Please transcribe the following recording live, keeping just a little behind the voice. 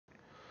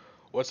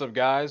What's up,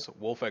 guys?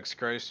 WolfX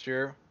Christ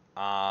here.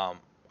 I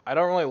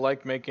don't really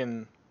like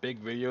making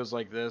big videos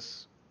like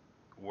this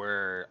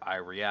where I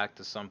react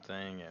to something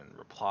and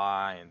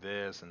reply and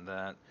this and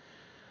that.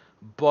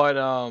 But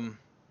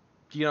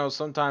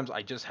sometimes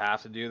I just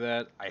have to do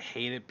that. I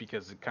hate it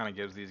because it kind of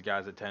gives these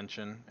guys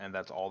attention and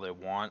that's all they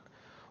want.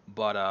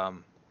 But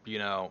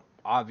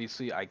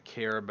obviously I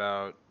care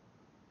about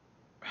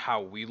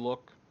how we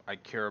look. I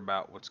care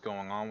about what's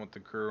going on with the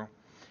crew,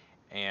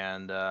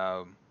 and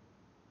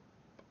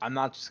I'm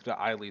not just gonna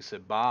idly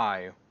sit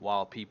by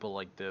while people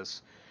like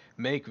this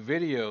make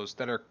videos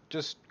that are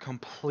just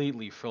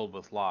completely filled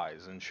with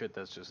lies and shit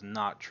that's just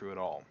not true at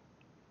all.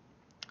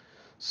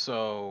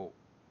 So,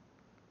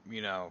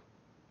 you know,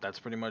 that's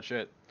pretty much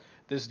it.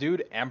 This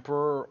dude,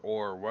 Emperor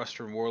or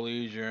Western War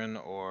Legion,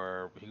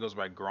 or he goes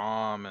by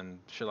Grom and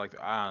shit like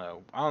that. I don't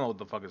know. I don't know what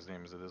the fuck his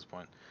name is at this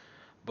point.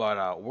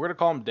 But we're gonna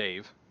call him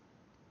Dave,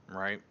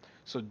 right?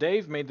 So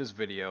Dave made this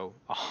video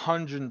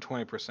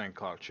 120%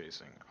 clout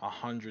chasing.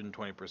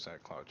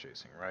 120% clout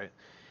chasing, right?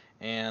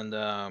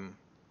 And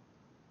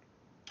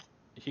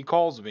he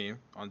calls me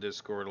on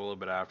Discord a little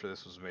bit after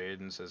this was made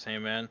and says, "Hey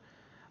man,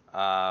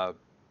 uh,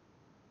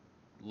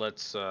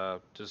 let's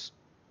just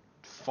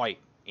fight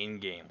in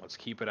game. Let's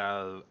keep it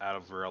out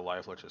of real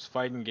life. Let's just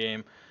fight in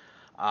game."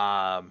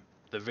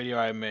 The video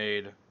I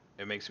made,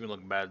 it makes me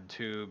look bad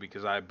too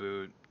because I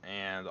boot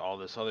and all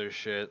this other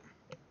shit.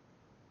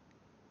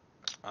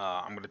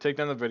 I'm gonna take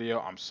down the video.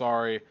 I'm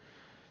sorry.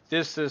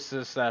 This,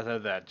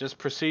 that. Just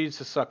proceeds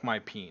to suck my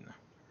peen,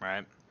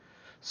 right?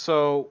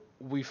 So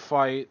we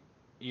fight,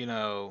 you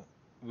know,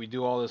 we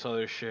do all this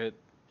other shit.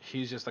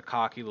 He's just a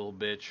cocky little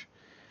bitch,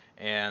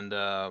 and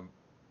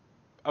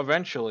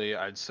eventually,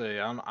 I'd say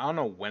I don't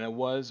know when it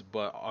was,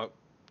 but a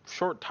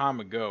short time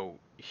ago,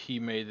 he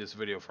made this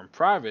video from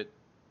private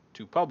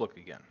to public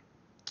again.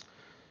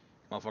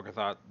 Motherfucker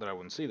thought that I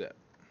wouldn't see that,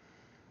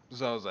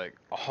 so I was like,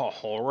 oh,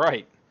 all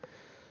right.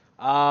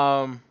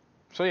 Um,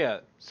 so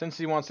yeah, since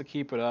he wants to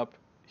keep it up,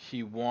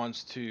 he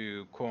wants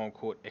to quote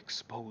unquote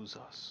expose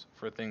us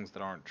for things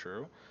that aren't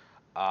true.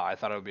 I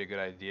thought it would be a good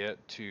idea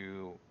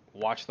to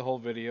watch the whole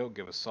video,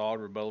 give a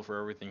solid rebuttal for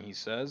everything he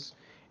says,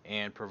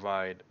 and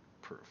provide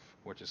proof,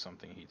 which is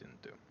something he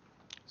didn't do.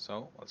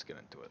 So let's get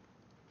into it.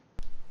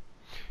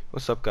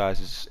 What's up guys,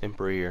 it's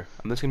Emperor here.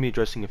 I'm just going to be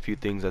addressing a few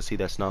things I see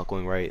that's not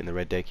going right in the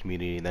Red Dead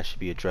community and that should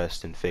be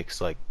addressed and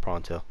fixed like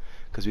pronto,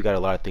 because we got a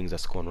lot of things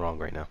that's going wrong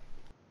right now.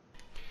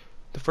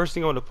 The first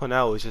thing I want to point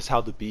out is just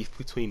how the beef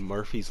between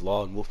Murphy's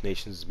Law and Wolf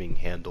Nations is being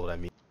handled.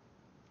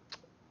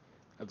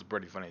 That's a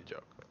pretty funny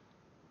joke.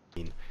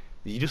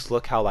 You just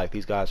look how like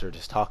these guys are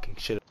just talking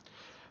shit.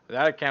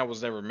 That account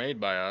was never made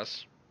by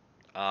us.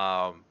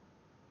 Um,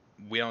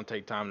 we don't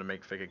take time to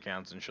make fake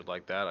accounts and shit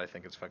like that. I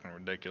think it's fucking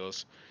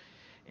ridiculous.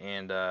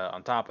 And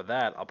on top of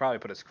that, I'll probably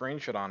put a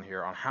screenshot on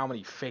here on how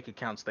many fake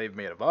accounts they've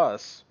made of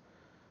us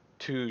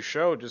to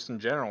show just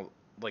in general,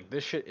 like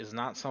this shit is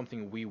not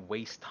something we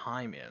waste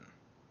time in.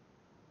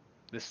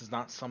 This is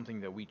not something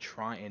that we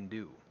try and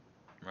do,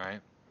 right?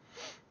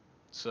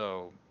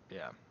 So,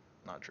 yeah,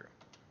 not true.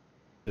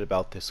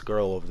 About this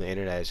girl over the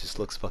internet. It just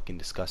looks fucking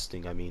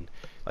disgusting.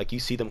 Like you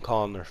see them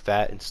calling her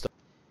fat and stuff.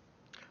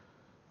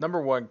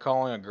 Number one,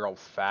 calling a girl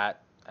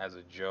fat as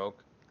a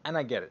joke, and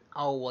I get it.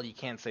 Oh, well, you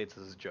can't say it's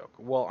as a joke.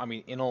 Well, I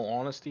mean, in all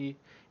honesty,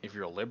 if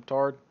you're a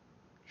libtard,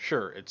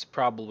 sure, it's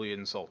probably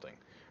insulting,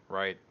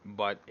 right?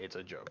 But it's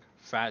a joke.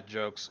 Fat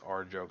jokes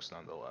are jokes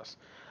nonetheless.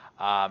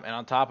 And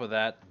on top of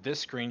that,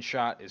 this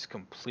screenshot is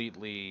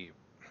completely.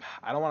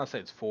 I don't want to say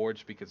it's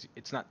forged because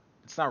it's not.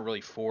 It's not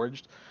really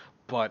forged,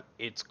 but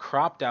it's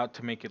cropped out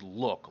to make it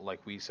look like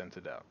we sent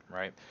it out,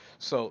 right?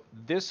 So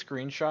this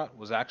screenshot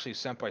was actually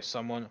sent by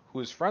someone who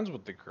is friends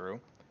with the crew.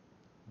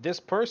 This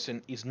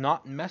person is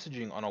not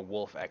messaging on a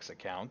WolfX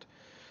account,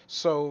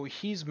 so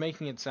he's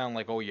making it sound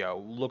like, oh yeah,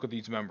 look at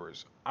these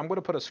members. I'm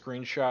gonna put a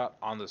screenshot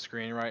on the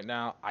screen right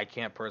now. I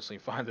can't personally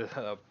find it.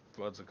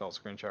 What's it called,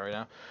 screenshot right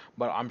now?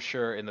 But I'm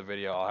sure in the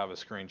video I'll have a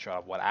screenshot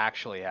of what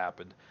actually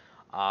happened,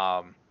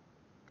 um,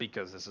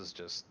 because this is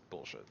just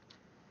bullshit.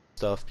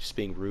 Stuff, just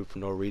being rude for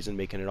no reason,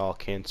 making it all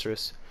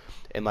cancerous,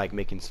 and like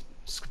making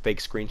fake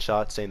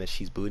screenshots saying that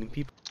she's booting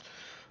people.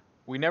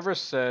 We never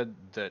said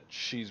that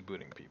she's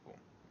booting people.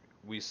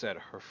 We said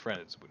her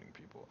friend is booting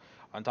people.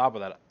 On top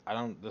of that, I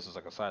don't. This is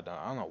like a side note.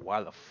 I don't know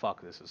why the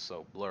fuck this is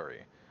so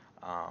blurry.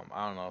 I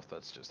don't know if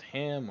that's just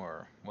him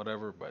or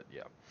whatever, but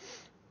yeah.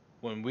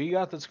 When we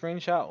got the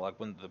screenshot, like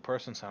when the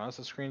person sent us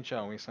the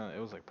screenshot and we sent it,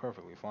 it was like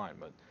perfectly fine.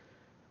 But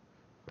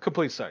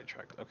complete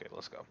sidetracked. Okay,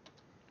 let's go.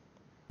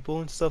 People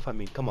and stuff.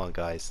 Come on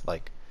guys,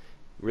 like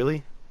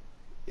really?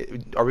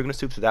 Are we gonna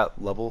stoop to that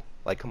level?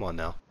 Like, come on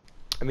now.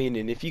 And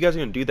if you guys are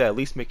gonna do that, at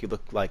least make it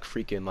look like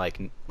freaking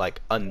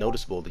like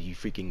unnoticeable that you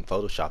freaking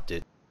photoshopped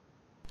it.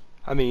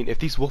 If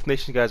these Wolf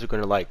Nation guys are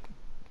gonna like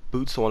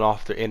boot someone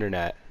off their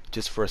internet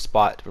just for a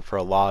spot for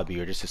a lobby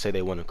or just to say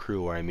they want a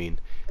crew, or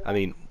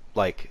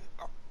like,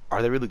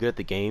 are they really good at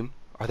the game?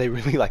 Are they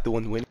really like the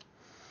one winning?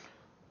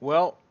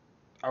 Well,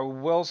 I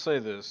will say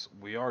this: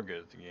 we are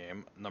good at the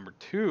game. Number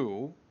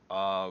two,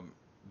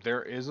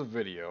 there is a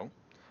video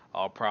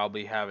I'll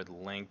probably have it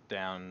linked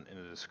down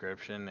in the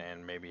description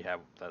and maybe have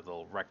that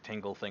little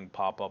rectangle thing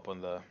pop up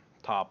on the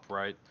top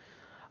right.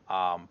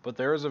 But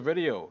there is a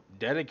video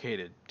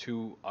dedicated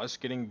to us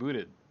getting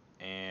booted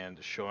and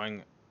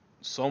showing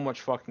so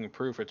much fucking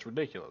proof, it's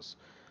ridiculous.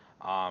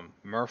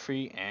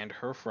 Murphy and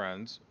her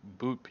friends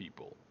boot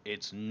people.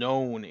 It's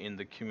known in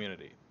the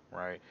community,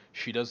 right?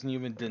 She doesn't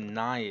even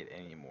deny it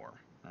anymore,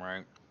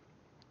 right?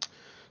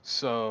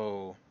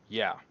 So,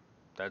 yeah,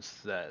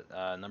 that's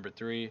that. Number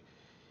three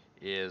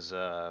is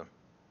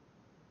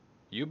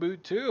you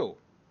boot too.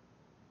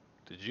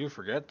 Did you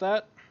forget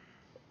that?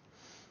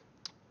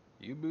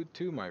 You boot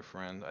too, my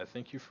friend. I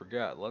think you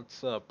forgot.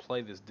 Let's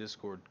play this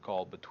Discord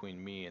call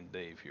between me and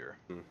Dave here.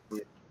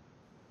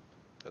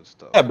 Good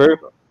stuff. Yeah, bro.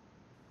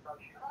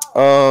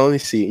 Let me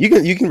see.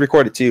 You can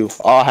record it too.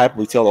 I'll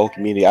happily tell the whole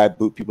community I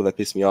boot people that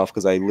piss me off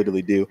because I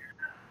literally do.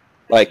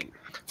 Like,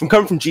 from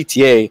coming from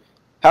GTA,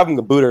 having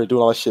a booter and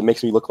doing all that shit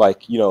makes me look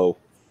like,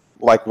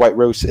 like White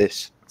Rose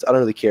is. So I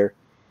don't really care.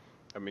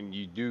 I mean,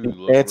 you do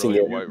look Dancing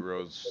really it. White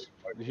Rose.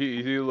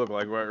 You do look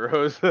like White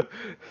Rose.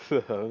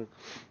 So,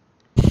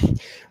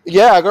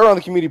 Yeah, I go around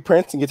the community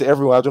prancing, get to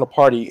everyone. I join a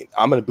party.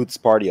 I'm gonna boot this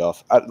party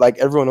off. Like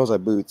everyone knows I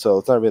boot, so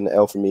it's not been an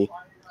L for me.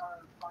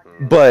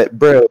 But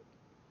bro,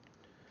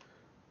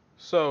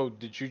 So,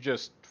 did you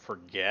just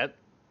forget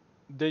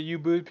that you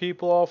boot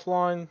people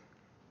offline?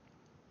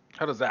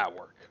 How does that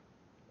work?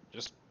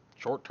 Just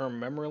short-term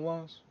memory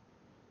loss?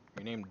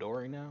 You named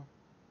Dory now?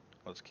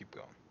 Let's keep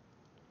going.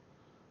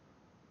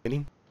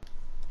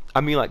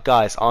 I mean, like,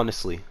 guys,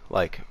 honestly,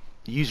 like,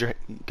 you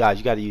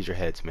gotta use your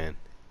heads, man.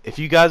 If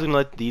you guys are gonna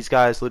let these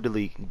guys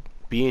literally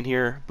be in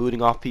here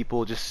booting off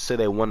people just to say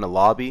they won the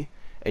lobby,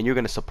 and you're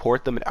gonna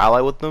support them and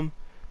ally with them,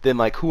 then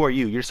like, who are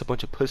you? You're just a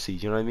bunch of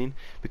pussies. You know what I mean?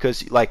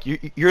 Because like, you're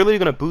literally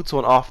gonna boot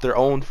someone off their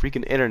own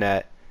freaking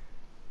internet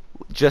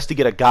just to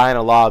get a guy in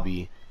a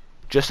lobby,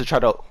 just to try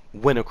to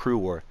win a crew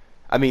war.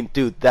 I mean,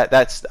 dude,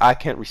 that's I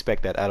can't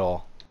respect that at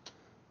all.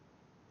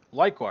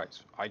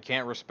 Likewise, I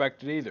can't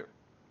respect it either.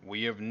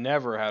 We have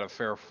never had a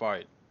fair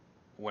fight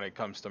when it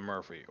comes to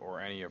Murphy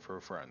or any of her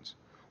friends.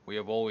 We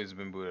have always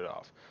been booted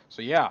off.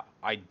 So yeah,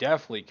 I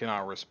definitely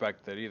cannot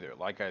respect that either.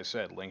 Like I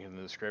said, link in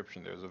the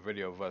description. There's a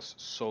video of us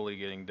solely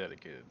getting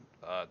dedicated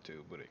to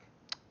booting.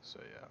 So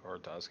yeah, or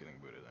to us getting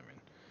booted. I mean,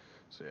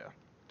 so yeah,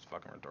 it's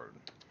fucking retarded.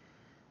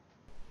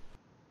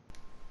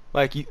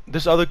 Like,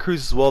 there's other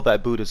crews as well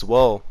that boot as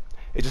well.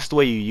 It's just the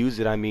way you use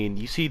it. I mean,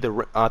 you see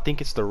I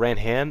think it's the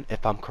Ranhan,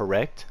 if I'm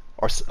correct,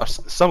 or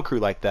some crew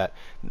like that.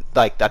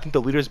 Like, I think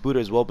the leader's booter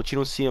as well, but you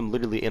don't see him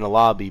literally in a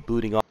lobby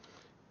booting off.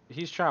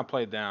 He's trying to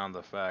play down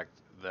the fact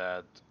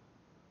that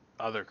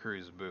other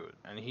crews boot,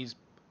 and he's,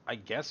 I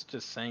guess,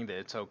 just saying that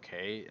it's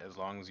okay as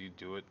long as you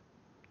do it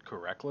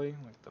correctly.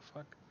 Like the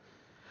fuck?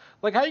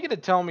 Like, how are you gonna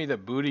tell me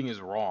that booting is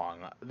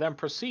wrong, then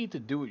proceed to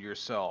do it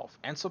yourself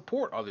and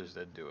support others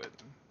that do it?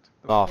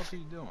 The Off. fuck are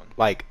you doing?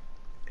 Like,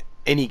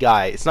 any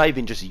guy. It's not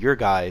even just your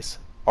guys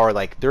or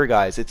like their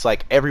guys. It's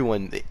like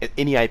everyone,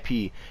 any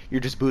IP. You're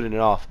just booting it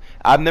off.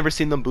 I've never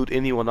seen them boot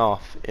anyone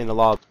off in a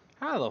lobby.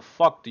 How the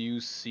fuck do you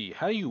see?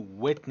 How do you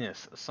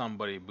witness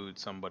somebody boot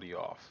somebody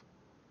off?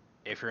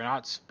 If you're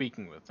not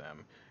speaking with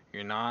them,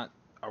 you're not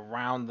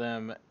around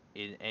them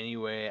in any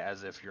way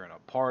as if you're in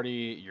a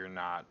party, you're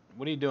not.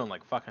 What are you doing?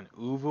 Like fucking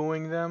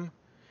Uvoing them?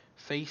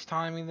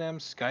 FaceTiming them?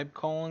 Skype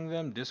calling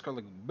them? Discord?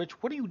 Like, bitch,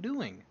 what are you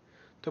doing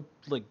to,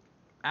 like,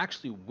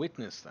 actually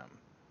witness them?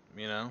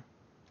 You know?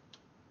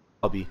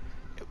 Lobby.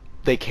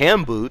 They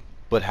can boot,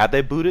 but have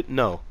they booted?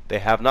 No, they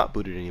have not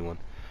booted anyone.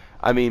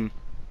 I mean,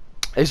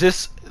 it's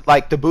just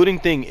like the booting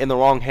thing in the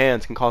wrong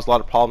hands can cause a lot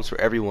of problems for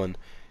everyone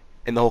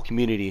in the whole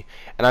community.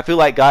 And I feel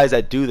like guys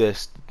that do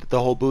this, the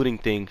whole booting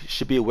thing,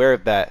 should be aware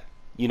of that,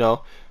 you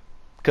know,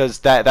 because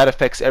that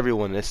affects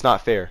everyone. It's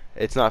not fair.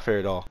 It's not fair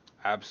at all.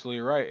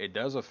 Absolutely right. It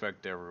does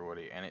affect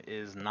everybody, and it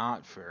is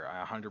not fair.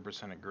 I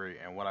 100% agree.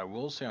 And what I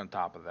will say on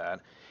top of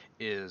that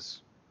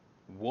is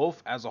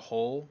Wolf as a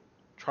whole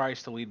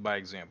tries to lead by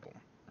example,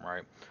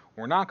 right?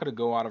 We're not going to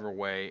go out of our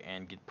way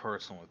and get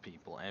personal with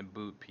people and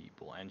boot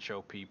people and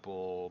show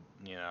people,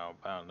 you know,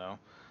 I don't know,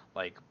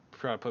 like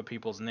try to put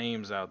people's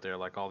names out there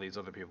like all these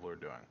other people are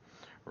doing,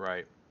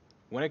 right?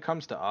 When it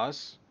comes to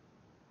us,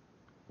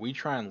 we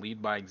try and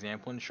lead by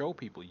example and show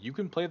people you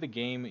can play the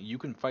game, you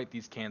can fight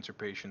these cancer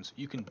patients,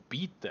 you can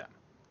beat them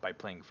by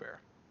playing fair,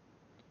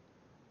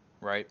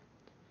 right?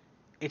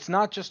 It's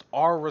not just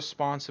our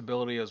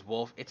responsibility as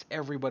Wolf, it's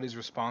everybody's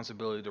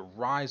responsibility to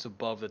rise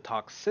above the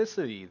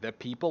toxicity that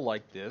people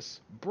like this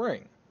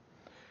bring,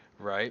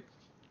 right?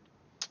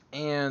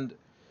 And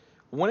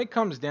when it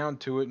comes down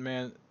to it,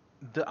 man,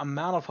 the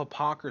amount of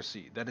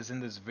hypocrisy that is in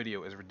this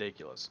video is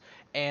ridiculous.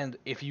 And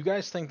if you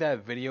guys think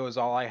that video is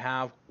all I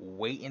have,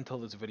 wait until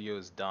this video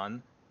is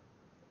done.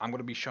 I'm going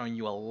to be showing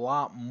you a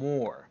lot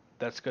more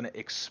that's going to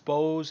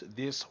expose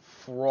this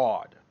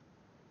fraud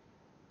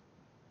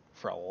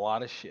for a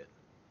lot of shit.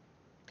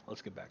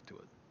 Let's get back to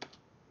it.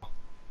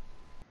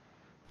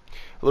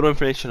 A little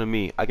information on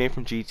me. I came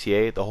from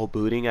GTA. The whole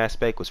booting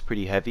aspect was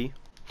pretty heavy.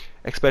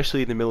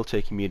 especially in the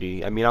military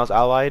community. I mean, I was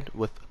allied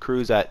with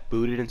crews that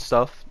booted and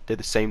stuff, did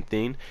the same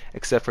thing,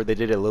 except for they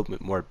did it a little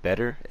bit more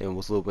better and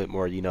was a little bit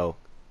more, you know,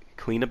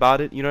 clean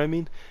about it, you know what I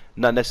mean?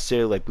 Not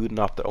necessarily like booting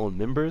off their own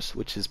members,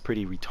 which is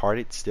pretty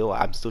retarded still.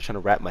 I'm still trying to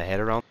wrap my head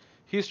around.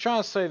 He's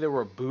trying to say that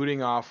we're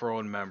booting off our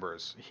own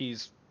members.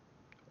 He's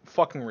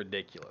fucking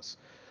ridiculous.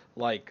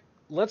 Like,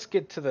 let's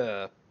get to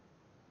the...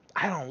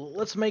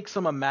 let's make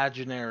some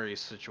imaginary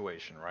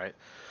situation, right?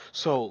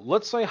 So,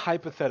 let's say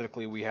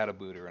hypothetically we had a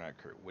booter in our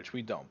crew, which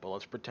we don't, but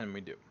let's pretend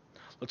we do.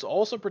 Let's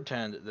also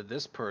pretend that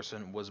this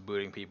person was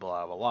booting people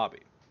out of a lobby,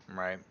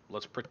 right?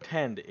 Let's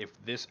pretend if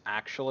this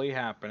actually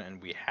happened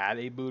and we had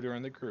a booter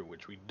in the crew,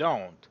 which we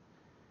don't,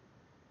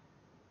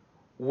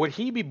 would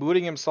he be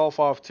booting himself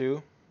off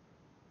too?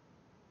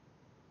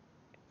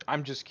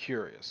 I'm just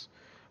curious,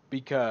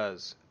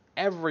 because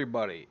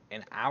everybody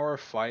in our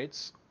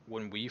fights,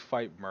 when we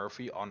fight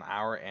Murphy on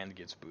our end,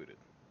 gets booted.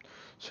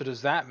 So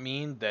does that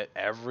mean that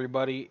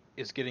everybody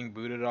is getting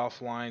booted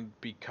offline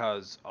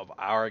because of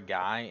our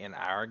guy, and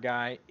our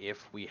guy,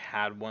 if we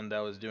had one that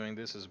was doing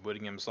this, is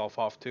booting himself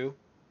off too?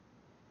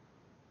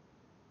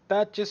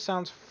 That just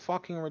sounds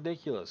fucking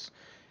ridiculous.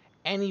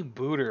 Any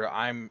booter,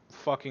 I'm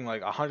fucking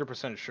like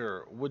 100%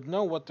 sure, would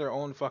know what their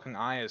own fucking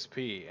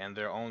ISP and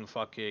their own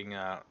fucking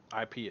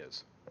IP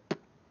is.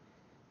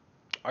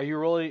 Are you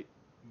really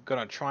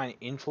gonna try and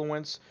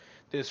influence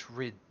this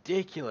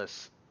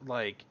ridiculous,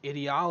 like,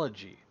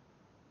 ideology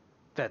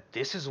that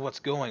this is what's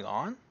going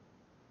on?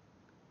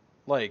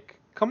 Like,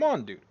 come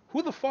on, dude.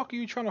 Who the fuck are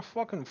you trying to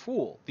fucking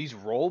fool? These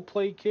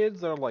roleplay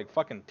kids that are like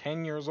fucking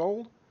 10 years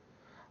old?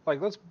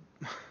 Like, let's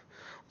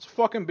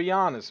fucking be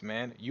honest,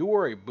 man. You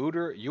were a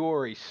booter, you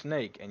were a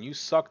snake, and you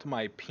sucked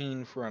my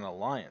peen for an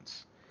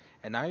alliance.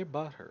 And now you're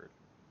butthurt.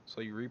 So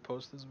you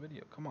repost this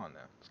video. Come on now.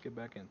 Let's get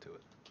back into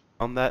it.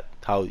 On that,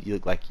 how you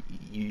look like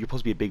you're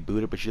supposed to be a big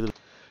booter, but you're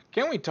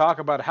Can we talk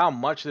about how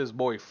much this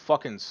boy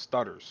fucking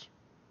stutters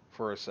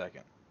for a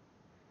second?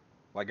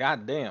 Like,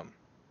 goddamn.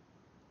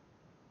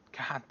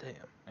 Goddamn.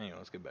 Anyway,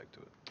 let's get back to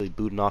it. literally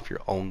booting off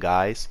your own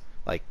guys.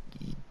 Like,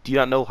 do you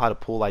not know how to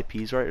pull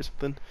IPs right or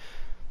something?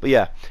 But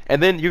yeah,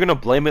 and then you're gonna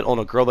blame it on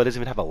a girl that doesn't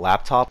even have a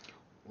laptop.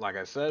 Like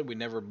I said, we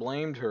never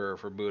blamed her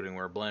for booting.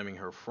 We're blaming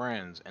her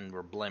friends, and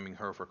we're blaming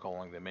her for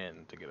calling them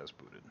in to get us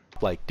booted.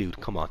 Like, dude,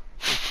 come on.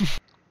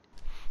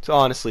 So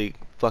honestly,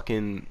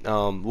 fucking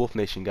Wolf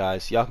Nation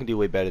guys, y'all can do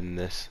way better than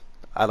this.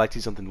 I'd like to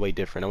see something way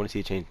different. I want to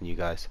see a change in you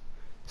guys.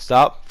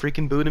 Stop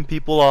freaking booting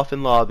people off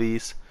in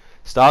lobbies.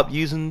 Stop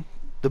using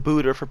the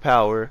booter for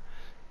power.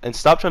 And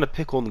stop trying to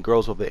pick on the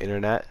girls over the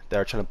internet that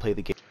are trying to play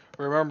the game.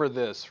 Remember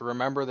this.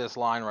 Remember this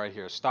line right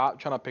here. Stop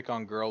trying to pick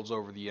on girls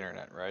over the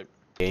internet, right?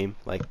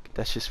 Like,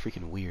 that's just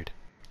freaking weird.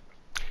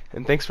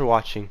 And thanks for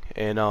watching.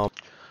 And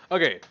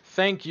Okay,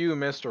 thank you,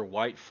 Mr.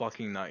 White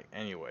fucking Knight.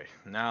 Anyway,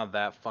 now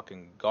that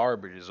fucking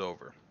garbage is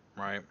over,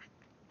 right?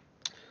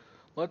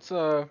 Let's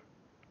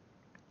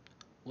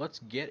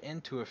get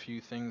into a few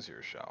things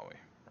here, shall we?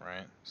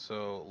 Right?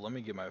 So let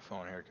me get my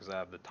phone here because I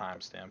have the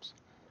timestamps.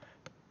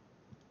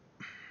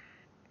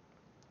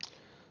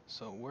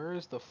 So where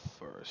is the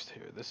first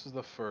here? This is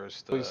the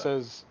first. He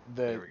says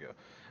that. There we go.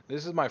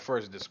 This is my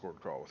first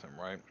Discord call with him,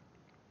 right?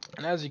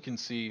 And as you can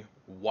see,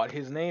 what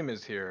his name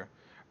is here.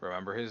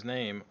 Remember his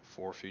name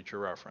for future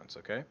reference,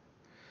 okay?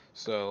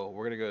 So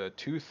we're gonna go to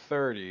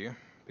 230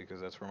 because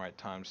that's where my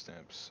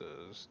timestamp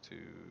says to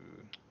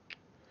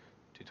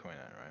 229,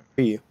 right?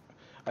 For you.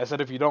 I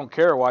said, if you don't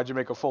care, why'd you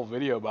make a full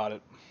video about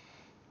it?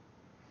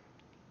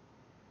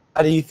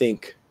 How do you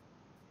think?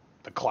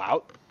 The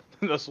clout.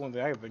 That's one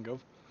thing I can think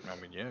of. I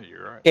mean, yeah,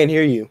 you're right. Can't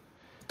hear you.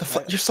 The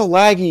fuck? You're so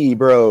laggy,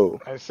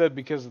 bro. I said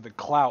because of the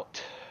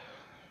clout.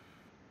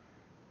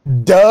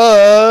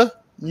 Duh.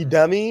 You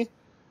dummy.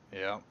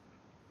 Yeah.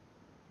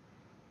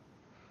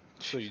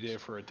 So you did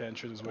it for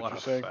attention, is what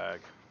you're saying? Fag.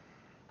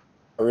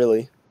 Oh,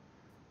 really?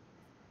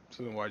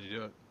 So then why'd you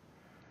do it?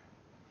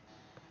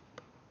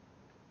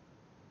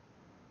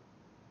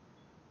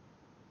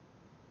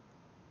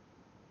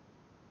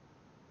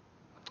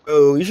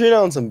 Oh, you sure you're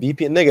not on some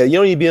VPN? Nigga, you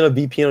don't need to be on a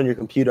VPN on your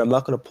computer. I'm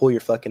not gonna pull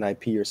your fucking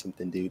IP or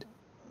something, dude.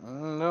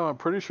 No, I'm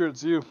pretty sure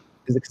it's you.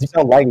 Because you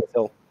sound lagging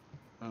still.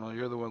 I know,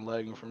 you're the one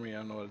lagging for me. I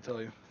don't know what to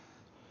tell you.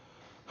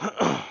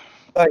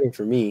 Lagging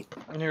for me.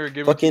 Here,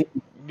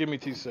 give me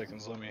 2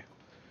 seconds. Let me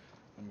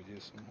do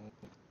some.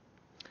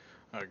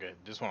 Okay,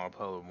 just want to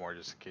put a little more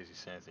just in case you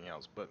say anything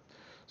else. But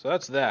so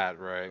that's that,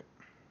 right?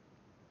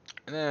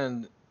 And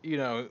then, you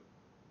know,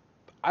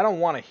 I don't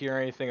want to hear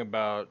anything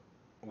about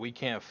we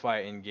can't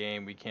fight in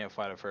game, we can't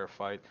fight a fair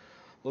fight.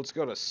 Let's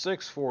go to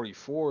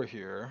 644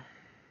 here.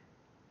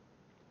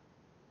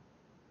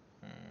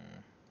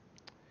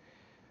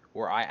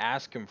 Where I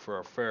ask him for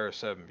a fair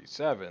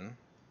 77.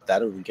 I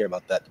don't even care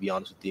about that, to be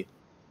honest with you.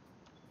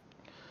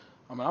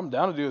 I mean, I'm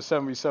down to do a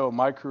 77 with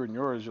my crew and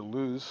yours. You'll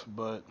lose,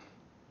 but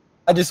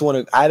I just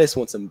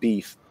want some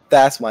beef.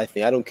 That's my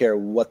thing. I don't care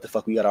what the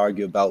fuck we gotta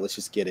argue about. Let's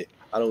just get it.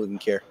 I don't even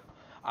care.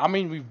 I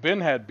mean, we've been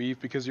had beef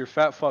because your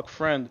fat fuck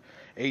friend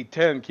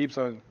 810 keeps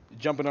on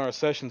jumping our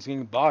sessions,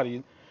 getting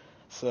bodied.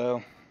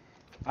 So,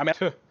 I mean,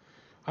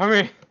 I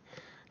mean,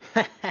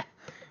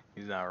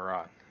 he's not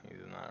wrong. He's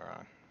not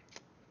wrong.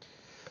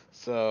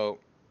 So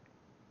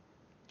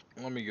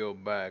let me go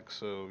back.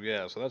 So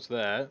yeah, so that's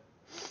that.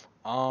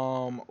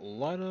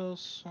 Let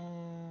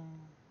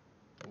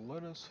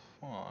us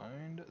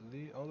find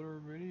the other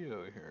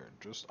video here.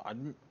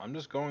 I'm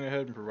just going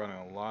ahead and providing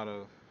a lot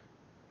of.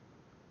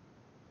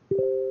 Here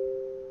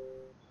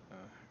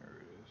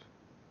it is.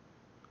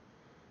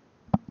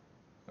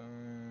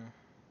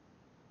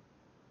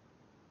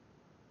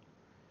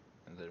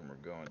 And then we're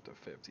going to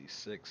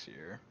 56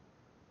 here.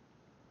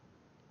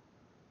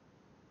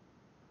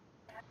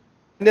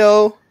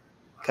 No,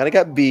 kind of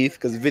got beef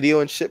because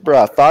video and shit,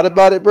 bro. I thought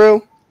about it,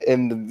 bro,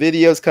 and the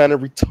video's kind of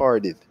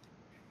retarded.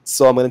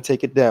 So I'm gonna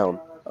take it down.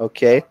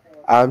 Okay.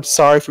 I'm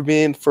sorry for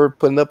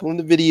putting up on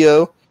the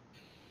video.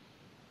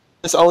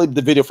 It's only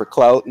the video for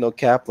clout, no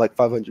cap, like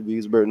 500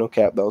 views, bro. No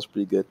cap, that was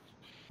pretty good.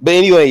 But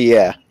anyway,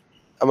 yeah,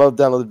 I'm gonna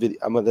download the video.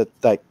 I'm gonna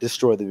like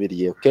destroy the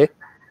video. Okay.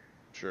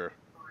 Sure.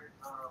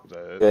 Is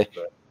that it? Okay.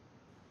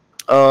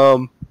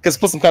 Because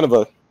put some kind of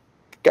a,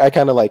 I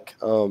kind of like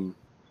you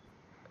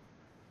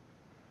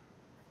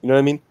know what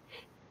I mean.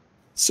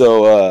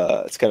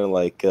 So it's kind of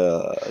like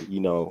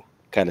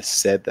kind of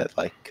said that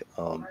like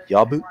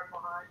y'all boot,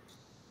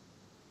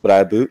 but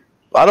I boot.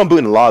 I don't boot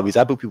in the lobbies.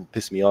 I boot people who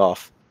piss me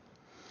off.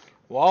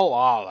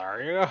 Well,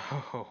 there you go.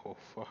 Oh,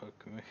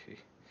 fuck me.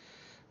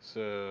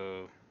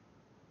 So,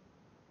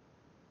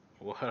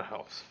 what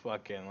else?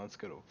 Fucking, let's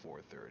go to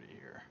 430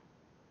 here.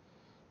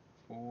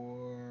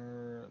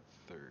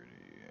 430.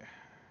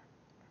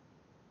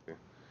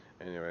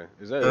 Anyway,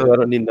 is that I it?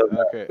 don't need no.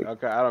 Okay, I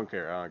don't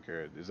care. I don't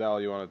care. Is that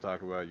all you want to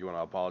talk about? You want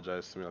to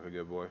apologize to me like a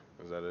good boy?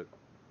 Is that it?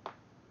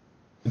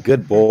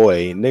 Good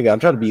boy, nigga. I'm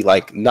trying to be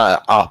like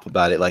not op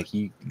about it. Like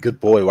you, good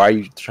boy. Why are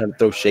you trying to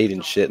throw shade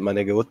and shit, my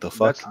nigga? What the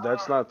fuck?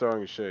 That's not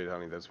throwing shade,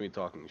 honey. That's me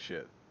talking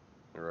shit.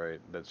 All right,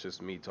 that's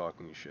just me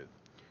talking shit.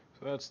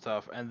 So that's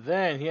tough. And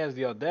then he has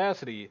the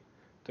audacity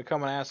to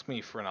come and ask me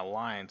for an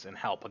alliance and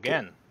help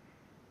again.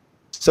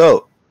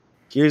 So,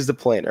 here's the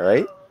plan. All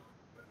right.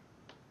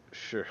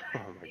 Sure. Oh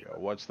my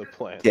god, what's the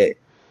plan? Okay.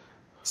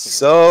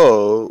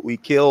 So we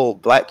kill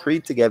Black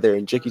Creed together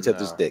and jick each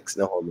other's No. dicks.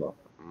 No homo.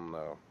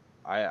 No.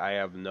 I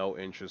have no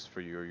interest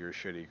for your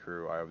shitty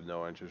crew. I have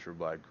no interest for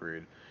Black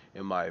Creed.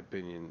 In my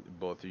opinion,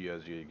 both of you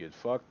guys get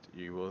fucked.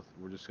 We're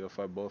just gonna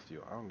fight both of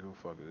you. I don't give a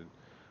fuck, dude.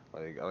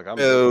 I'm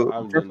So,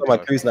 I'm first done of all, my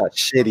talking. crew's not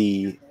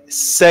shitty.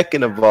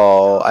 Second of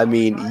all, I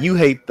mean, you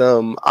hate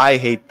them. I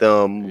hate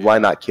them. Why Yeah.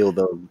 not kill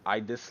them? I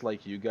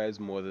dislike you guys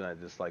more than I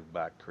dislike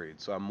Black Creed,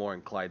 so I'm more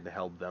inclined to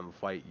help them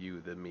fight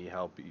you than me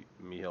help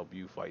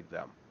you fight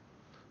them.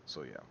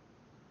 So yeah,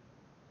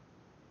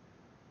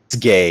 It's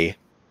gay.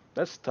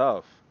 that's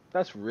tough.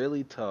 That's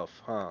really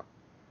tough, huh?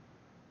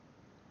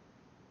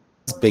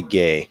 It's big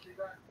gay.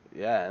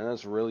 Yeah, and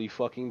that's really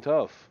fucking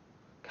tough.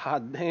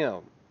 God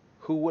damn.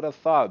 Who would have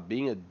thought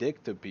being a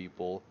dick to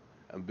people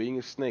and being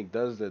a snake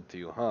does that to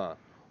you, huh?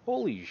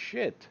 Holy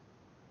shit.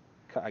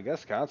 I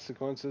guess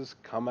consequences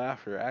come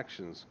after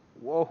actions.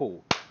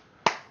 Whoa.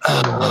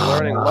 We're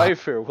learning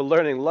life here. We're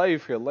learning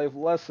life here. Life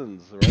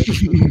lessons, right?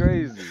 This is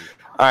crazy.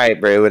 All right,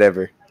 bro.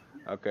 Whatever.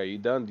 Okay, you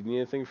done? Do you need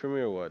anything from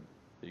me or what?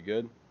 You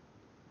good?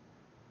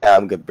 Yeah,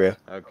 I'm good, bro.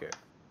 Okay.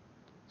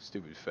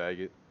 Stupid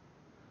faggot.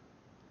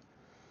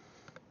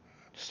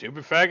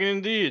 Stupid faggot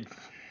indeed.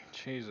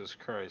 Jesus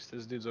Christ.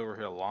 This dude's over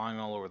here lying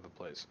all over the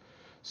place.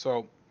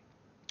 So,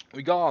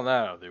 we got all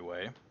that out of the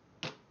way.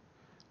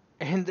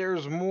 And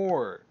there's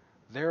more.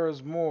 There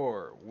is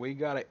more. We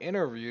got an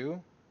interview,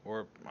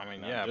 or, I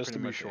mean, yeah, just pretty to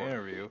be much short. an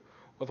interview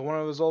with one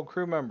of his old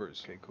crew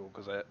members. Okay, cool,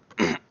 because I,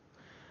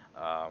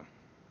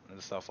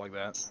 and stuff like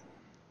that.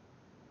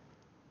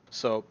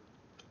 So,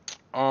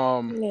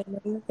 Yeah,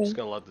 just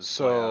gotta let this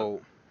play out.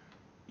 So,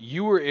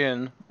 you were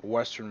in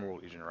Western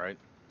World Legion, right?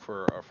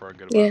 For a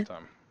good amount of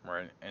time,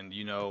 right? And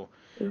you know,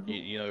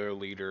 you know their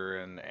leader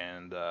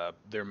and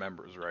their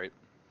members, right?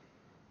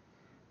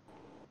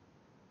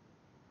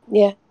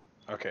 Yeah.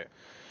 Okay.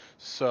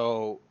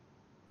 So,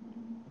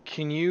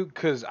 can you,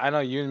 because I know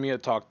you and me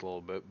had talked a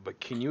little bit, but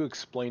can you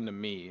explain to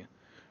me,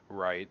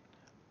 right,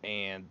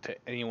 and to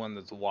anyone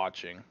that's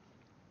watching,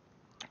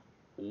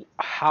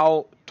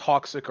 how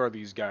toxic are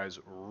these guys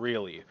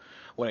really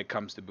when it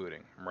comes to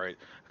booting, right?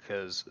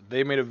 Because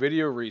they made a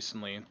video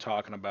recently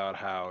talking about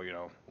how,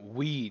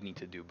 we need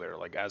to do better,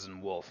 like as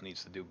in Wolf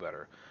needs to do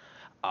better.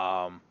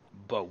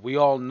 But we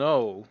all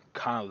know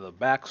kind of the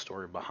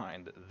backstory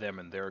behind them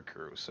and their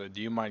crew. So do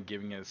you mind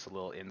giving us a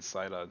little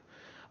insight on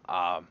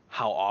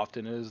how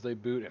often it is they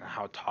boot and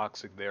how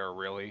toxic they are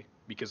really?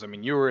 Because I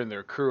mean, you were in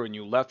their crew and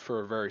you left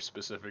for a very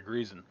specific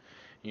reason,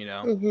 you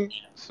know. Mhm.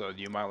 So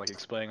do you mind like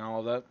explaining all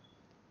of that?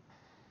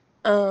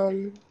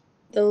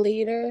 The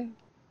leader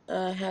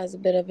has a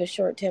bit of a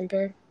short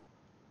temper.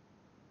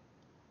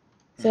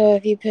 So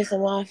if you piss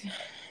him off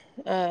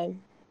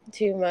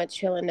too much,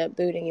 he'll end up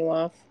booting you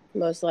off,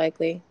 most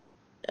likely.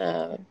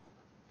 And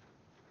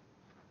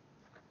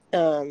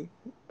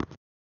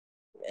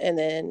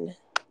then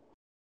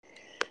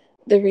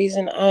the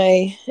reason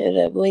I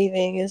ended up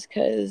leaving is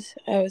because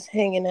I was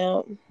hanging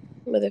out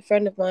with a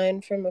friend of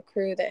mine from a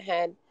crew that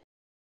had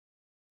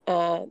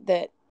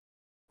that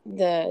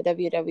the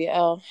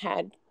WWL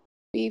had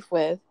beef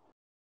with,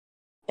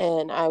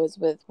 and I was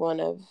with one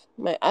of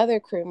my other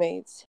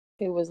crewmates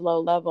who was low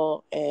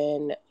level,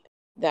 and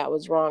that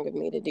was wrong of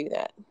me to do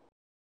that.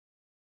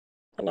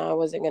 And I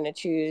wasn't going to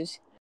choose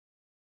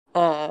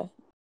the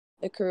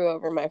crew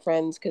over my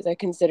friends because I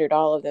considered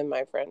all of them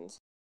my friends.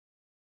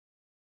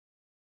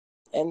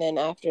 And then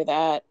after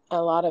that,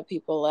 a lot of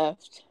people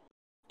left,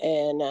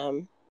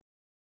 and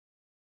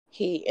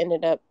he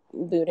ended up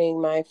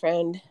booting my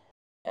friend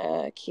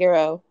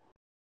Kiro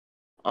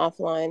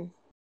offline,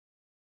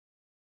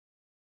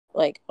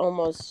 like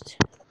almost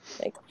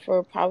like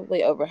for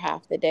probably over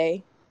half the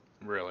day.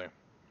 Really?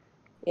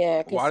 Yeah,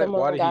 because Why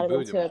someone did he got him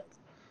boot him? into.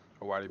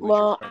 Or why did he boot your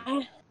Well,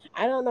 friend?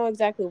 I don't know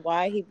exactly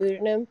why he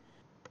booted him.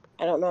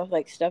 I don't know if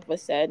like stuff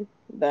was said,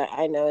 but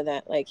I know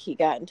that like he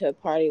got into a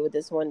party with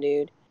this one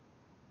dude,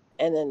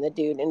 and then the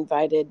dude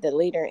invited the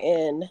leader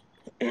in,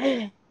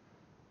 and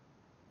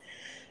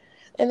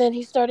then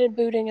he started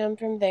booting him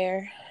from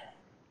there.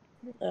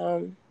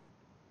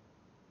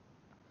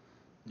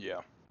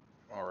 Yeah.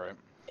 All right.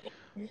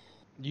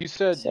 You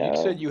said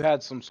So you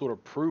had some sort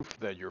of proof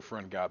that your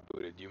friend got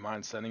booted. Do you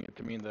mind sending it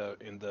to me in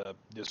the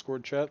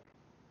Discord chat?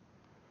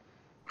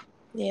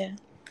 yeah.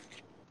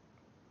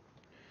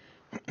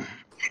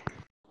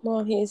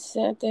 Well, he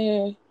sat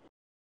there,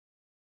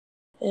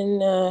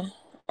 and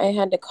I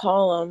had to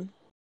call him.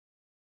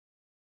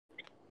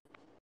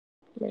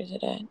 Where's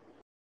it at?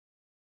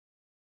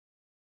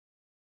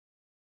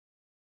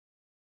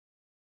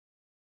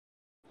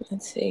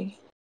 Let's see.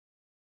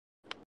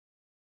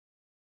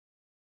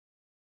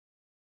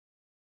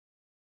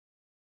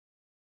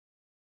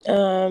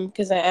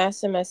 Because I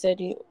asked him, I said,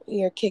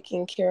 you're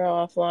kicking Kira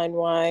offline.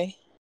 Why?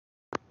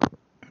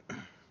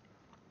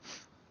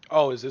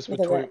 Oh,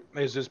 Because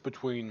is this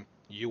between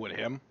you and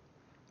him?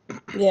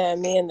 yeah,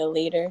 me and the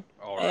leader.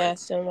 All I right.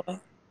 asked him why.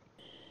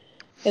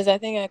 Because I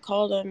think I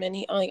called him, and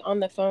he like on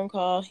the phone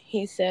call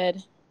he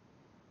said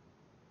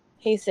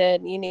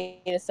you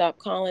need to stop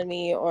calling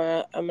me,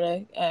 or I'm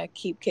gonna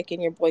keep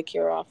kicking your boy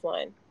Kira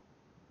offline.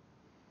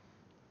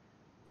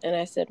 And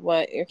I said,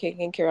 what? You're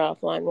kicking Kira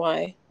offline?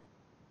 Why?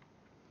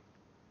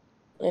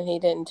 And he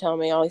didn't tell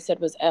me. All he said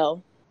was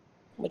L,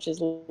 which is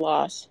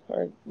loss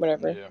or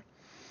whatever. Yeah.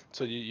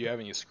 So you have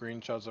any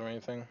screenshots or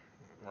anything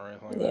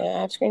like that? Yeah,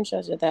 I have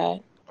screenshots of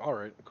that. All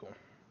right. Cool.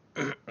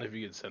 If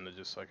you could send it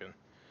just so I can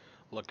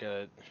look at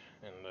it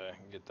and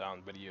get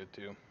down video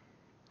too.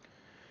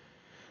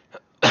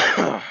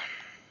 Let's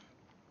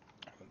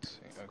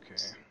see. Okay.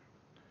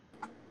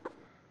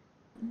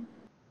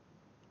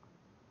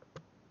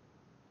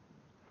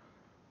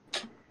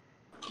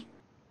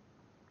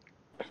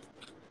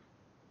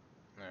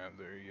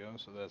 There you go.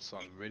 So that's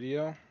on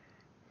video.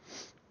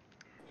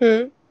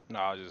 Hmm. No,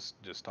 I was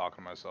just talking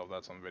to myself.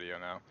 That's on video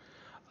now.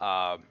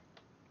 Uh,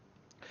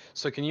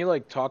 so can you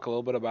like talk a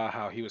little bit about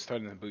how he was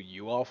starting to boot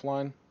you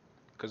offline?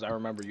 Because I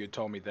remember you had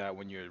told me that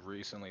when you had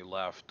recently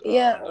left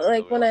Yeah,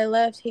 like when WWL. I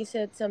left, he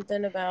said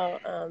something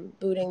about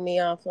booting me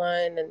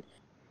offline and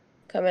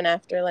coming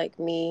after like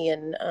me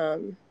and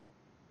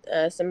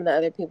some of the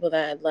other people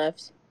that had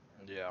left.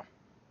 Yeah.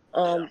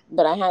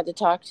 But I had to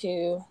talk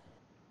to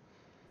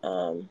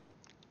um,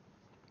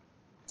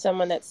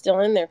 someone that's still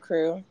in their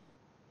crew,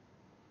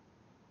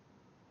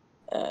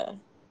 uh,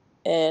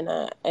 and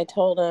I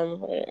told him,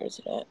 where is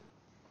it at?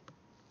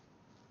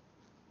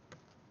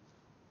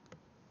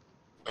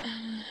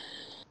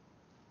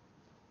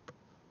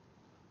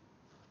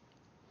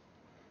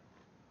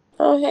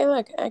 Oh, hey,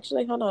 look,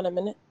 actually, hold on a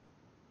minute.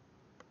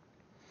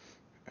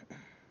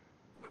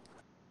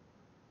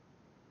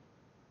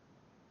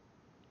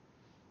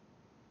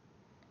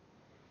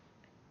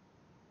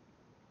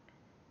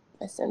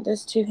 I sent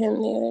this to him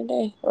the other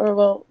day, or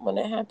well, when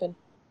it happened.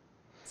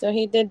 So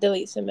he did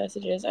delete some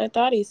messages. I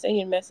thought he said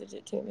he'd message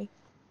it to me.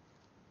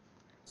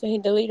 So he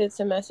deleted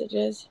some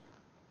messages.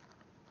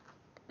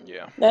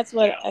 Yeah. That's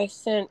what I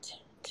sent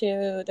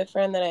to the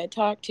friend that I had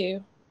talked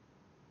to.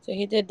 So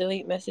he did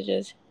delete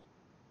messages.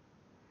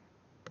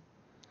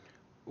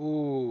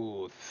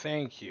 Ooh,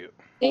 thank you.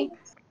 See?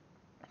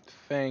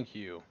 Thank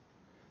you.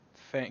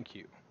 Thank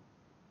you.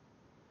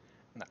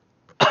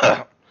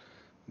 Now,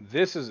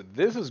 this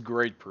is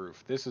great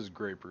proof. This is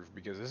great proof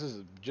because this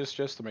is just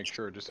to make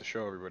sure, just to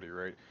show everybody,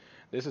 right?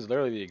 This is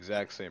literally the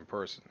exact same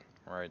person,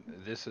 right?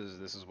 This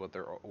is what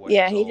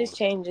Yeah, his he just old.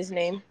 changed his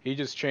name. He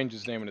just changed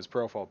his name in his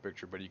profile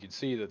picture, but you can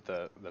see that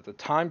the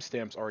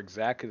timestamps are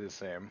exactly the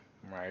same,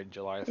 right?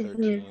 July Hmm.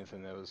 13th,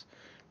 and it was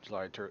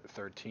July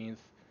 13th.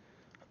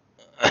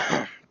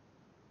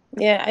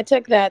 Yeah, I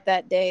took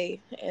that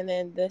day, and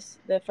then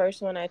the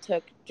first one I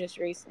took just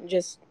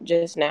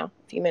now,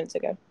 a few minutes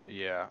ago.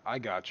 Yeah, I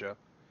gotcha.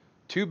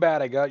 Too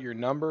bad I got your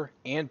number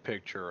and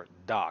picture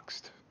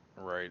doxed,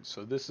 right?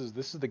 So this is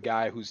the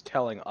guy who's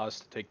telling us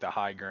to take the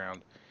high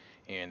ground,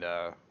 and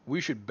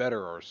we should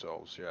better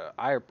ourselves. Yeah,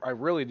 I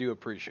really do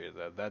appreciate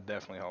that. That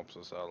definitely helps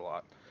us out a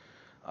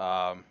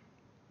lot.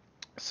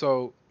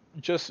 So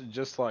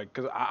just like,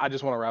 because I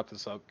just want to wrap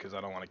this up because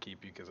I don't want to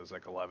keep you because it's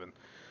like 11.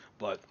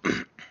 But,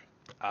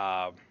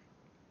 uh,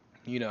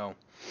 you know,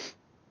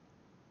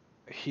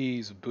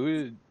 he's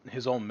booted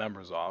his own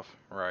members off,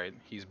 right?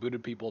 He's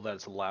booted people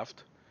that's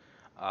left.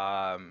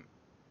 Um,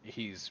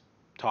 he's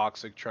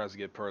toxic, tries to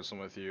get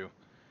personal with you.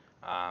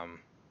 Um,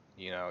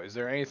 is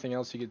there anything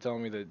else you could tell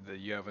me that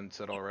you haven't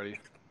said already?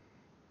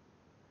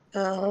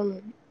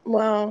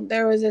 Well,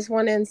 there was this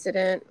one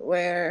incident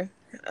where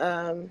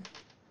um,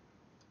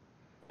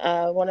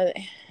 one of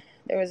the,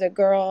 there was a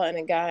girl and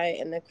a guy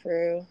in the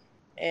crew,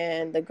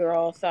 and the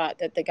girl thought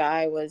that the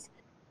guy was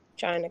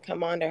trying to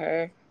come onto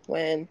her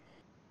when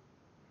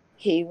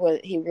he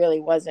really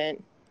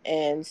wasn't,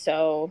 and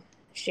so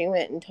she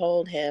went and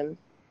told him,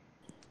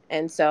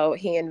 and so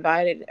he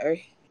invited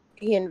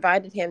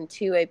him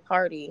to a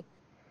party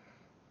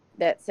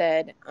that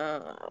said,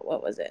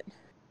 what was it?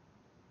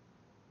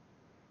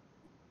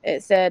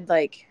 It said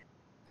like,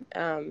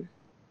 um,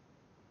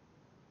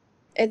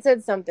 it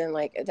said something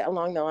like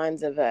along the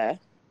lines of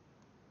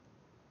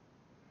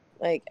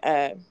like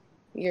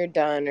you're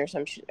done or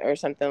or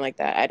something like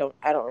that. I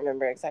don't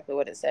remember exactly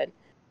what it said.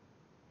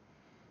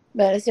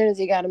 But as soon as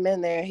he got him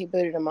in there, he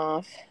booted him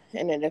off,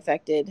 and it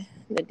affected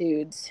the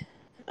dude's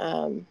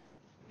um,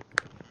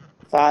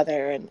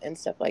 father and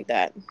stuff like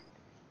that.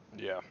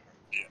 Yeah.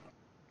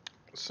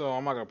 So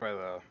I'm not gonna play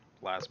the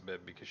last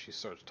bit because she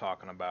starts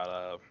talking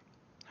about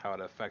how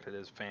it affected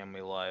his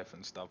family life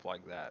and stuff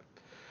like that.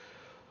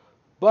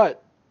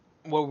 But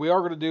what we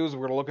are gonna do is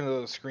we're gonna look into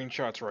the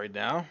screenshots right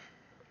now,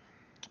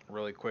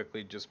 really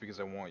quickly, just because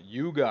I want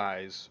you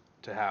guys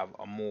to have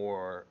a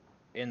more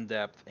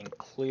in-depth and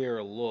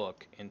clear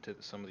look into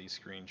some of these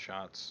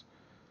screenshots.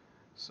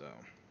 So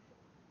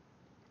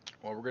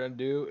what we're gonna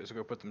do is we're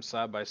gonna put them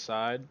side by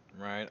side,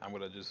 right? I'm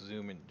gonna just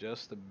zoom in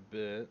just a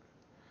bit,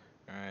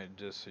 all right,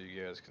 just so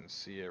you guys can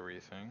see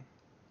everything.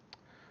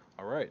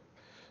 All right.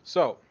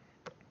 So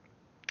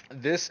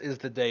this is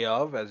the day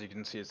of, as you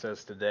can see, it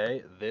says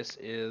today. This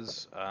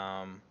is,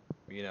 a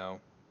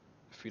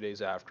few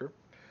days after.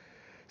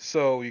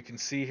 So you can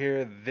see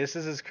here, this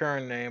is his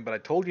current name, but I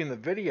told you in the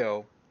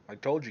video, I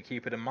told you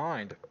keep it in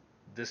mind.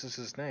 This is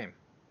his name.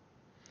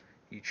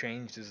 He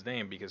changed his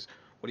name because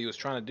what he was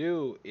trying to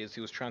do is he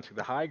was trying to take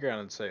the high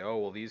ground and say, oh,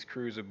 well, these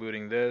crews are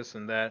booting this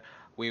and that.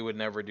 We would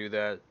never do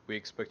that. We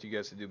expect you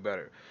guys to do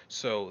better.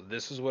 So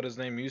this is what his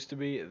name used to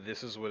be.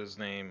 This is what his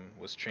name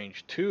was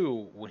changed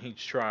to when he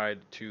tried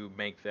to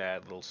make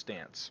that little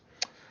stance.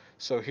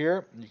 So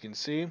here you can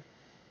see,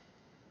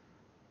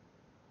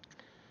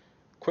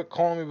 quit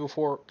calling me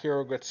before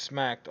Kiro gets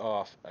smacked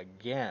off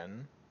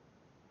again.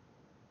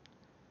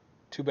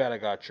 Too bad I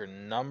got your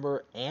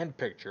number and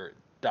picture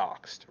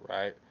doxed,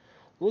 right?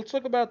 Let's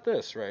look about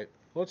this, right?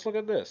 Let's look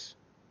at this.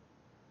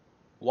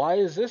 Why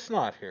is this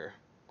not here?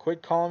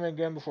 Quit calling me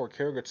again before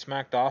Kiro gets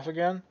smacked off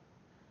again?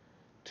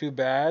 Too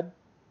bad.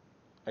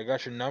 I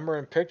got your number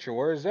and picture.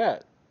 Where is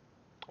that?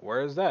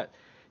 Where is that?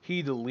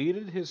 He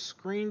deleted his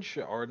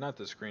screenshot, or not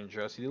the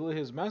screenshots, he deleted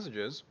his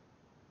messages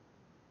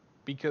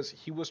because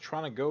he was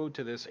trying to go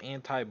to this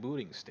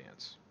anti-booting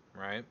stance,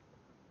 right?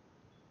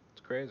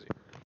 It's crazy.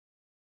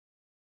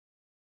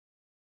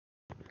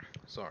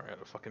 Sorry, I had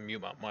to fucking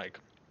mute my mic.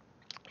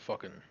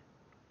 Fucking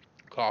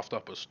coughed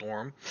up a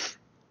storm.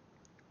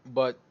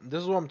 But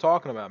this is what I'm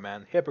talking about,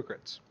 man.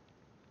 Hypocrites.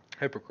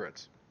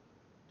 Hypocrites.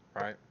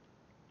 Right?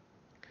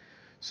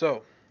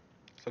 So,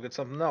 let's look at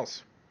something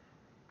else.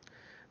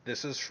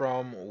 This is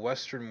from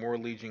Western War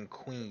Legion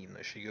Queen.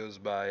 She goes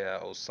by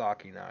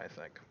Osaki now, I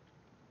think.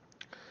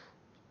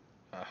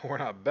 We're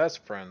not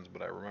best friends,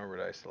 but I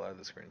remembered I still had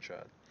the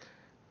screenshot.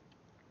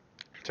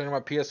 Turning my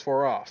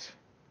PS4 off.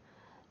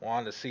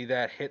 Want to see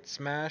that hit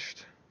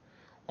smashed?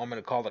 Want me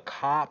to call the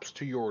cops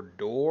to your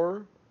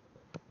door?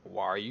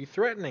 Why are you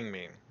threatening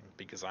me?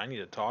 Because I need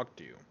to talk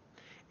to you.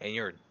 And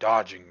you're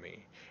dodging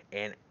me.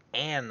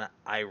 And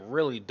I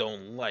really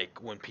don't like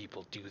when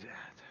people do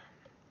that.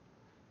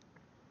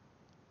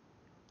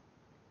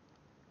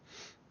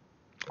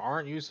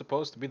 Aren't you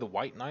supposed to be the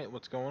White Knight?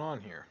 What's going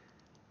on here?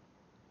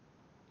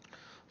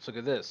 Let's look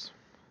at this.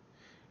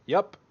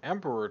 Yup,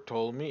 Emperor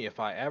told me if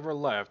I ever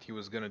left, he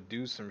was gonna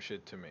do some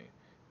shit to me.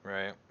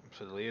 Right?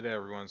 So delete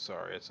everyone.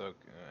 Sorry, it's okay.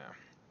 Yeah.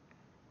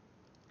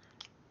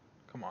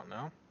 Come on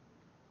now.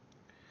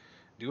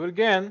 Do it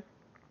again.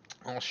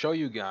 I'll show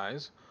you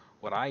guys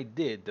what I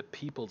did to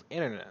people's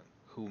internet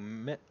who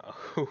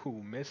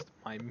who missed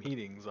my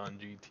meetings on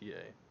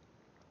GTA.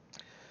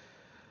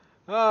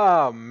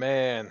 Oh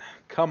man,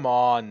 come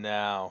on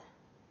now.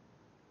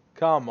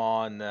 Come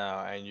on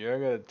now. And you're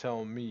gonna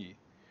tell me,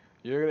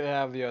 you're gonna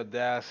have the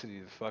audacity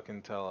to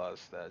fucking tell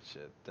us that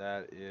shit.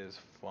 That is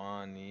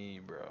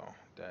funny, bro.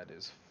 That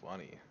is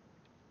funny.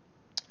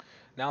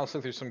 Now let's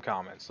look through some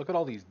comments. Look at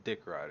all these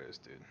dick riders,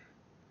 dude.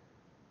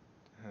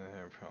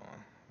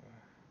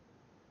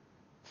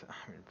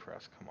 I'm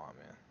impressed. Come on,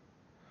 man.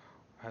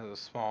 Has a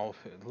small.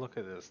 Look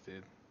at this,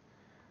 dude.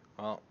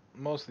 Well,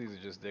 most of these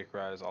are just dick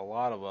riders. A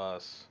lot of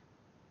us,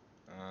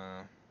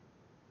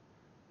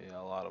 yeah,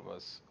 a lot of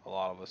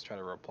us try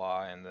to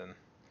reply, and then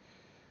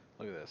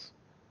look at this.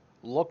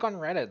 Look on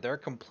Reddit. They're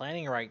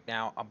complaining right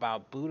now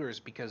about booters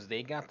because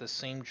they got the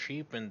same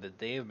treatment that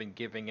they have been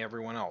giving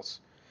everyone else.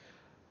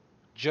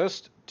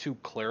 Just to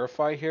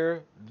clarify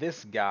here,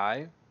 this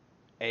guy,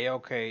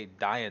 AOK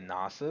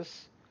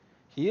Dionysus,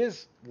 he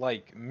is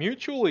like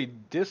mutually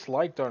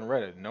disliked on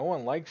Reddit. No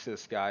one likes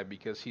this guy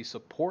because he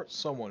supports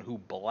someone who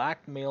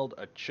blackmailed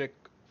a chick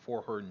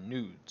for her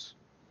nudes.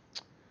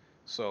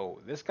 So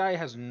this guy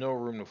has no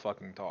room to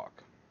fucking talk.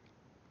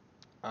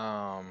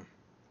 Um,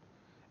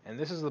 and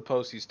this is the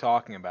post he's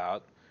talking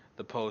about.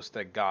 The post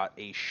that got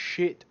a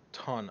shit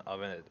ton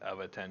of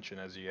attention,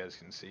 as you guys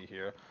can see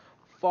here.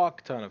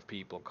 Fuck ton of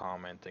people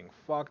commenting.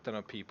 Fuck ton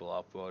of people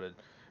upvoted.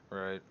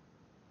 Right.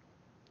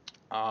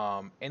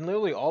 And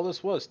literally all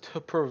this was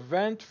to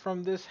prevent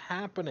from this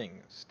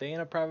happening. Stay in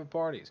a private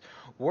parties.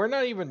 We're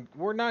not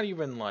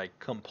even like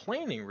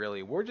complaining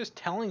really. We're just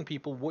telling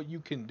people what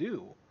you can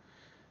do.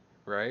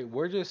 Right?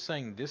 We're just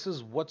saying this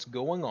is what's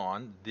going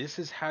on. This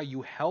is how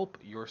you help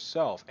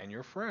yourself and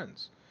your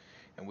friends.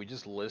 And we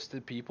just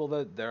listed people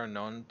that they're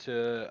known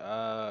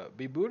to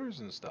be booters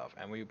and stuff,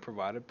 and we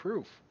provided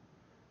proof.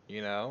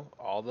 You know,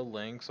 all the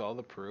links, all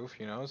the proof.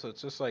 You know, so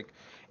it's just like,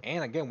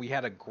 and again, we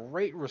had a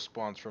great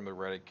response from the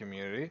Reddit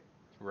community,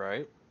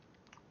 right?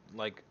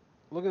 Like,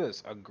 look at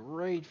this, a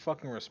great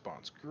fucking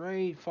response,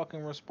 great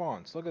fucking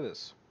response. Look at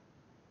this.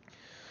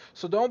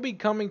 So don't be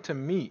coming to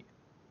me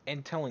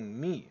and telling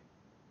me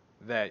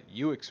that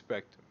you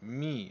expect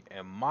me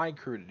and my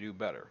crew to do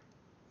better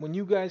when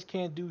you guys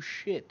can't do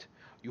shit.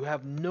 You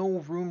have no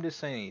room to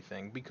say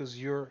anything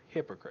because you're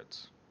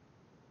hypocrites,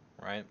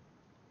 right?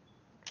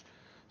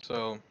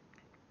 So,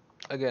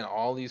 again,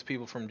 all these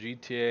people from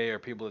GTA are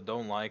people that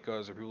don't like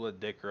us or people that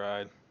dick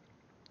ride.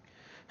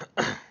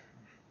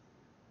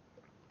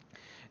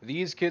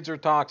 These kids are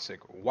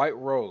toxic. White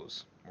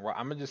Rose.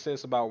 I'm gonna just say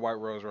this about White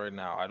Rose right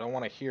now. I don't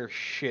want to hear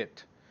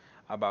shit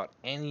about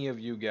any of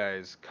you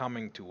guys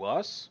coming to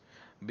us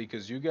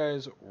because you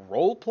guys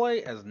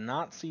roleplay as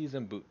Nazis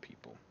and boot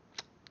people.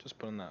 Just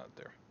putting that out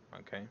there,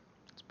 okay?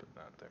 Just putting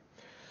that out there.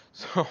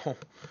 So,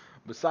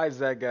 besides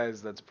that,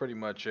 guys, that's pretty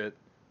much it.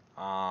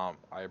 I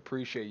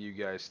appreciate you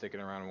guys sticking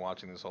around and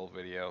watching this whole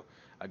video.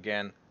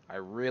 Again, I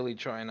really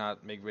try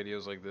not make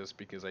videos like this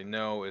because I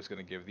know it's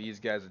going to give these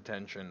guys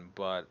attention,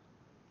 but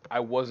I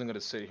wasn't going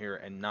to sit here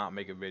and not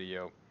make a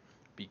video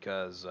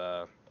because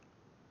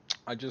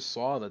I just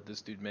saw that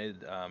this dude made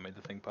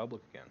the thing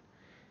public again.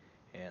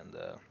 And,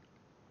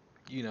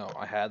 you know,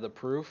 I had the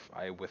proof.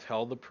 I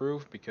withheld the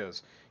proof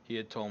because he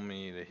had told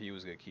me that he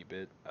was going to keep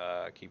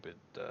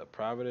it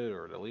privated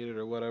or deleted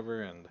or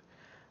whatever, and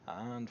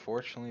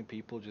unfortunately,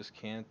 people just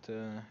can't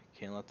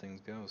let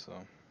things go. So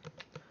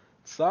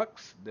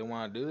sucks. They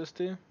want to do this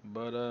to you,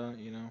 but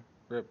you know,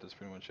 rip. That's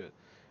pretty much it.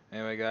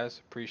 Anyway,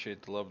 guys,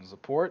 appreciate the love and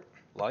support.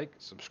 Like,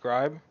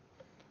 subscribe.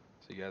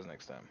 See you guys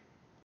next time.